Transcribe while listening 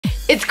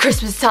It's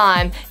Christmas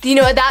time. Do you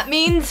know what that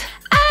means?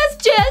 Ask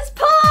Jess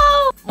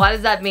Paul. Why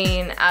does that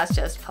mean, ask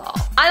Jess Paul?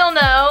 I don't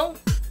know.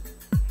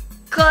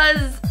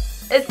 Cause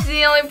it's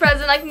the only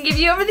present I can give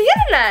you over the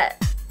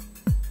internet.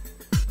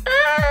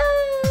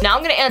 Now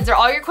I'm gonna answer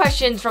all your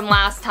questions from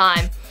last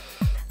time.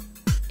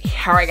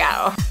 Here I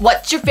go.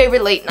 What's your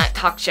favorite late night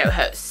talk show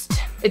host?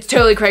 It's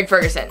totally Craig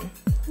Ferguson.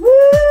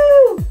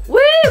 Woo!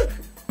 Woo!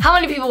 How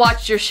many people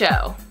watched your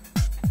show?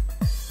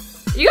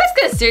 You guys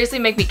gonna seriously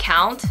make me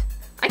count?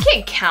 I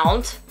can't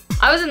count.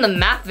 I was in the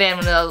math van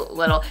when I was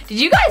little. Did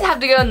you guys have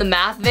to go in the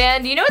math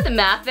van? Do you know what the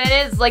math van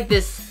is? It's like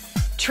this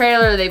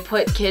trailer they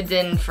put kids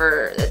in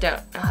for that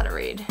don't know how to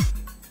read.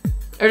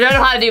 Or don't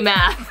know how to do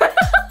math.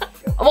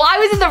 Well, I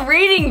was in the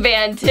reading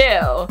van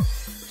too.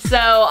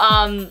 So,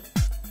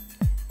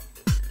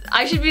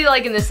 I should be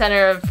like in the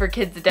center for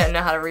kids that don't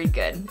know how to read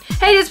good.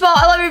 Hey Jess Paul,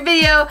 I love your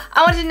video.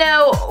 I want to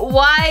know,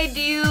 why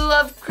do you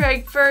love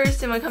Craig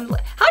first and when it comes to,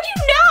 how'd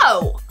you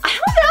know? I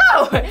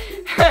don't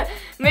know.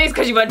 Maybe it's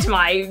because you went to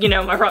my,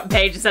 my front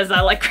page that says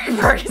I like Craig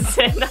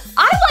Ferguson.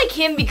 I like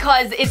him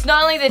because it's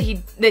not only that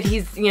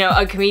he's,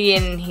 a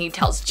comedian and he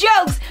tells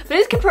jokes, but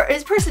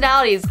his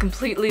personality is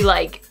completely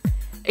like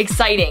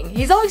exciting.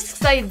 He's always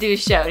excited to do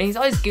his show and he's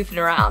always goofing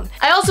around.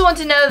 I also want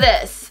to know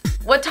this.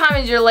 What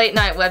time is your late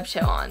night web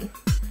show on?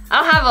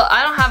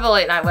 I don't have a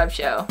late night web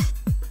show.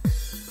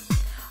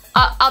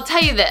 I'll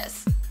tell you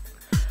this.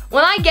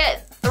 When I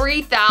get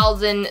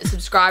 3,000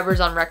 subscribers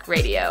on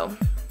wreckedradio,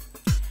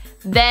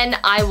 then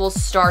I will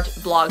start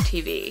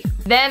vlogtv.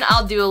 Then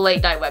I'll do a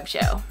late night web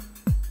show.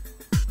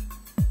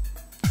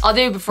 I'll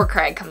do it before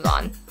Craig comes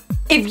on.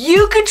 If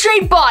you could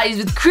trade bodies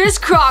with Chris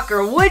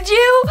Crocker, would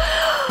you?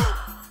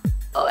 Oh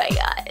my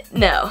god,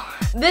 no.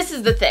 This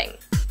is the thing.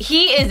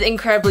 He is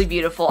incredibly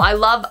beautiful.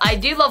 I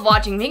do love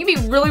watching him. He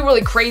can be really,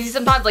 really crazy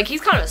sometimes. Like,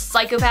 he's kind of a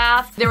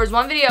psychopath. There was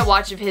one video I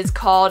watched of his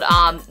called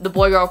The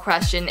Boy-Girl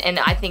Question, and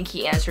I think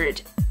he answered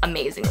it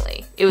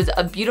amazingly. It was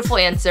a beautiful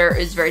answer. It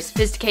was very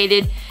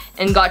sophisticated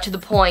and got to the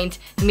point.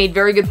 He made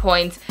very good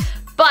points.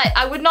 But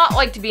I would not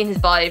like to be in his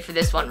body for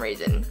this one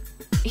reason.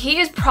 He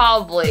is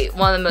probably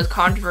one of the most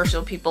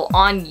controversial people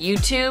on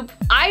YouTube.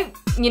 I,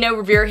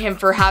 revere him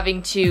for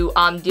having to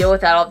deal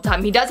with that all the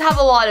time. He does have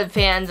a lot of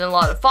fans and a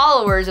lot of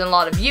followers and a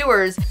lot of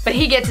viewers, but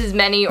he gets as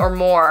many or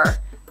more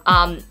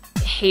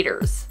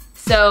haters.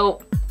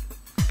 So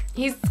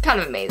he's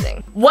kind of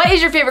amazing. What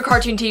is your favorite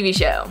cartoon TV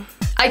show?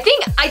 I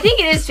think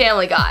it is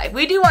Family Guy.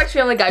 We do watch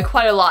Family Guy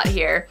quite a lot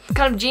here. It's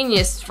kind of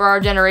genius for our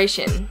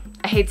generation.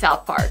 I hate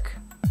South Park.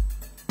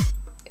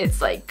 It's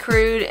like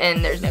crude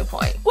and there's no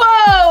point.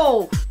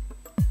 Whoa!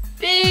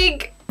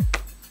 Big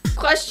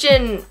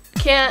question.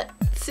 Can't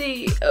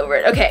see over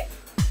it. Okay.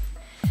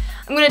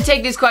 I'm gonna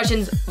take these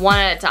questions one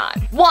at a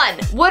time. 1,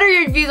 what are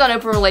your views on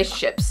open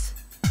relationships?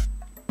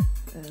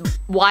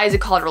 Why is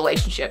it called a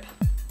relationship?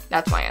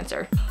 That's my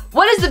answer.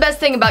 What is the best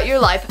thing about your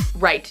life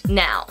right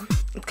now?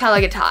 It's kind of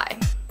like a tie.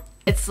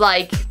 It's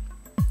like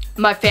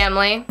my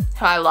family,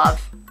 who I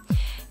love,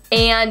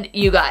 and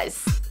you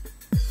guys,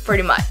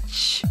 pretty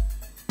much.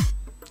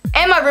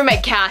 And my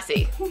roommate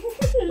Cassie.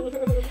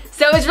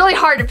 So it's really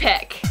hard to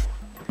pick.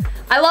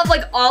 I love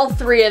like all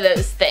 3 of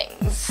those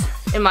things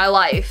in my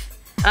life.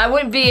 And I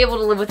wouldn't be able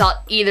to live without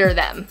either of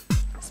them.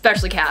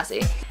 Especially Cassie.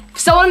 If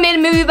someone made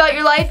a movie about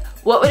your life,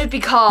 what would it be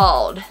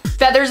called?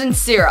 Feathers and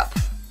Syrup.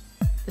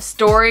 The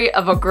story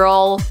of a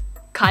girl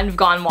kind of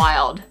gone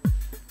wild.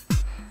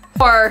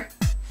 Or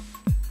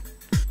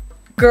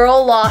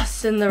Girl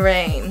Lost in the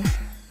Rain.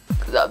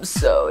 Cause I'm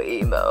so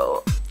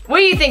emo. What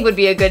do you think would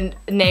be a good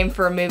name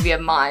for a movie of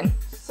mine?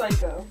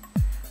 Psycho.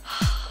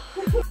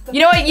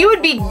 You know what? You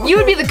would be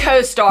the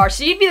co-star,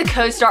 so you'd be the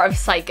co-star of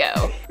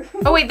Psycho.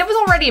 Oh wait, that was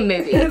already a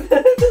movie.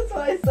 That's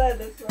why I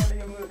said it's already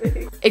a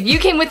movie. If you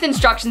came with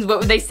instructions, what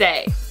would they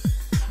say?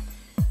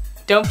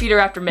 Don't feed her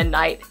after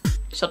midnight.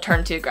 She'll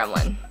turn to a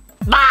gremlin.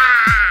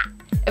 Bah!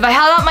 If I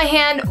held out my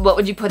hand, what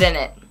would you put in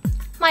it?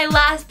 My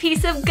last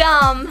piece of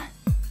gum.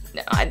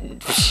 No,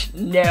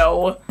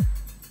 no.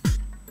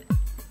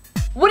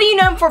 What are you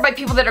known for by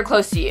people that are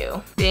close to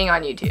you? Being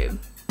on YouTube.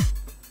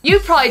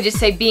 You'd probably just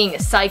say being a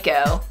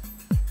psycho.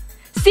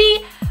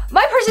 See,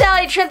 my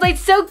personality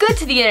translates so good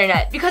to the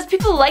internet because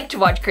people like to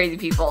watch crazy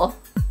people.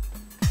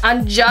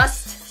 I'm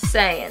just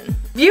saying.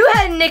 If you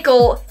had a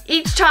nickel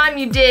each time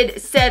you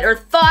said, or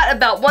thought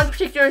about one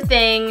particular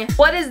thing,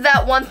 what is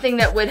that one thing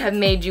that would have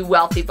made you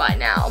wealthy by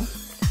now?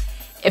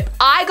 If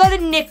I got a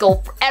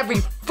nickel for every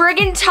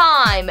friggin'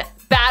 time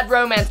bad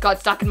romance got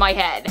stuck in my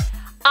head,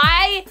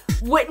 I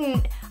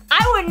wouldn't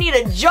need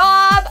a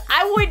job,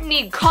 I wouldn't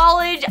need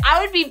college,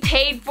 I would be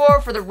paid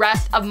for the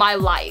rest of my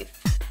life.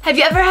 Have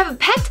you ever had a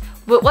pet?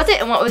 What was it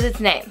and what was its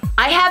name?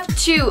 I have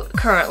 2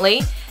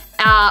 currently.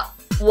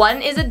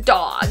 One is a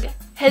dog.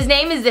 His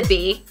name is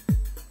Zippy.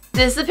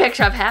 This is a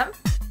picture of him.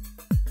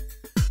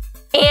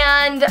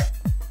 And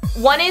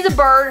one is a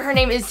bird, her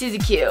name is Suzy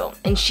Q,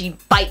 and she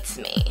bites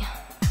me.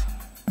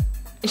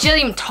 And she doesn't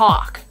even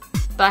talk,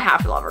 but I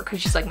have to love her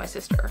because she's like my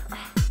sister.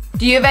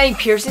 Do you have any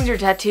piercings or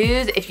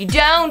tattoos? If you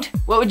don't,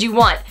 what would you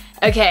want?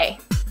 Okay,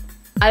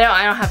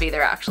 I don't have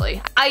either,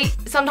 actually. I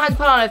sometimes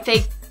put on a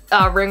fake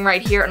ring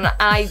right here, and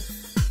I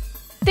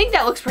think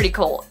that looks pretty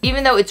cool,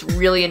 even though it's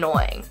really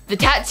annoying. The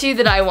tattoo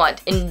that I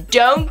want, and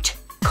don't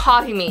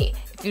copy me.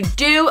 If you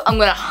do, I'm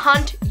gonna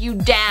hunt you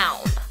down.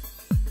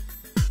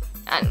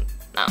 And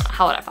I don't know,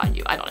 how would I find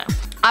you? I don't know.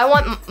 I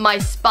want my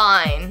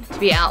spine to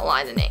be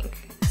outlined in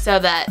ink so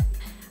that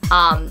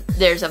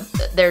there's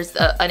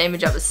an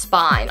image of a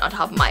spine on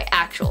top of my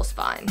actual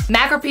spine.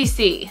 Mac or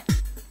PC?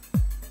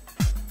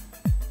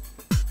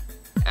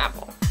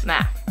 Apple.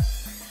 Mac.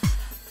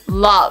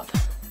 Love.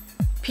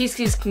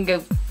 PCs can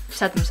go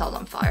set themselves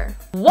on fire.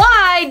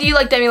 Why do you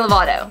like Demi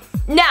Lovato?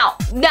 Now,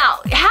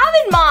 have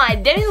in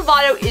mind, Demi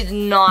Lovato is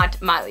not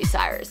Miley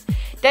Cyrus.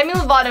 Demi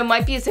Lovato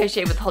might be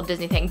associated with the whole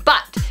Disney thing,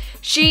 but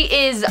she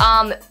is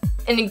an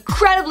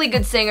incredibly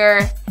good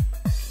singer.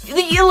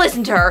 You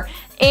listen to her,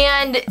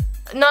 and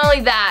not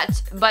only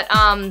that, but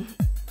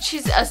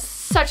she's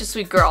such a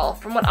sweet girl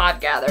from what I've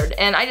gathered,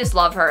 and I just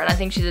love her, and I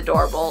think she's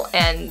adorable,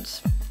 and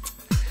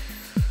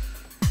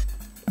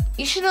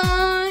you should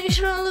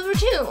love her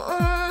too.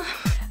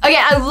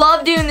 Again, I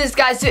love doing this,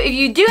 guys, so if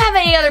you do have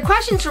any other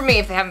questions for me,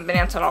 if they haven't been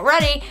answered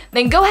already,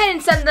 then go ahead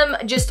and send them,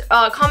 just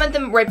comment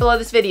them right below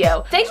this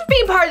video. Thanks for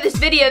being part of this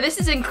video. This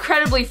is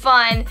incredibly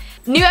fun.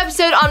 New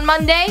episode on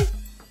Monday,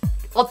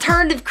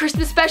 alternative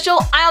Christmas special.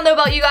 I don't know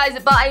about you guys,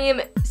 but I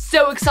am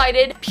so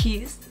excited.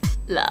 Peace,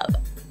 love,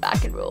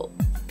 rock and roll.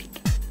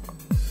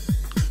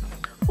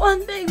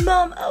 One big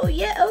mom, oh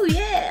yeah, oh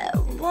yeah.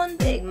 One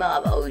big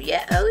mom, oh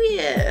yeah, oh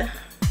yeah.